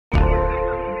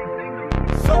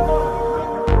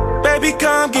Baby,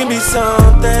 come give me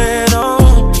something,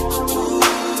 oh.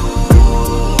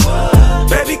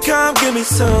 Baby, come give me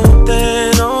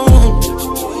something, oh.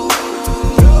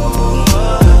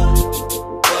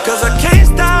 Cause I can't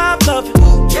stop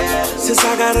loving, since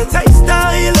I got a taste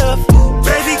of your love.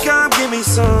 Baby, come give me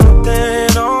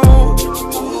something, oh.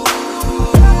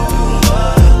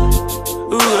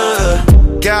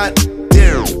 God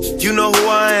damn, you know who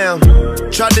I am.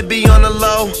 Tried to be on the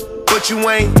low, but you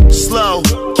ain't slow.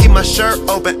 Keep my shirt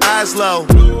open, eyes low.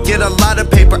 Get a lot of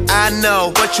paper, I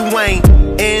know, but you ain't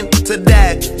into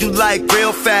that. You like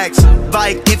real facts.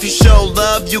 Like if you show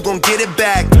love, you gon' get it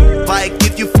back. Like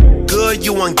if you good,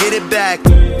 you won't get it back.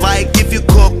 Like if you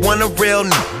cook, want a real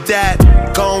that.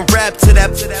 Gon' rap to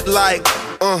that like,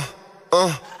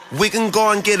 we can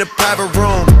go and get a private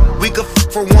room. We could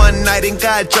for one night and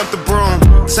God jump the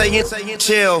broom. Saying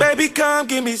chill. Baby, come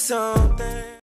give me something.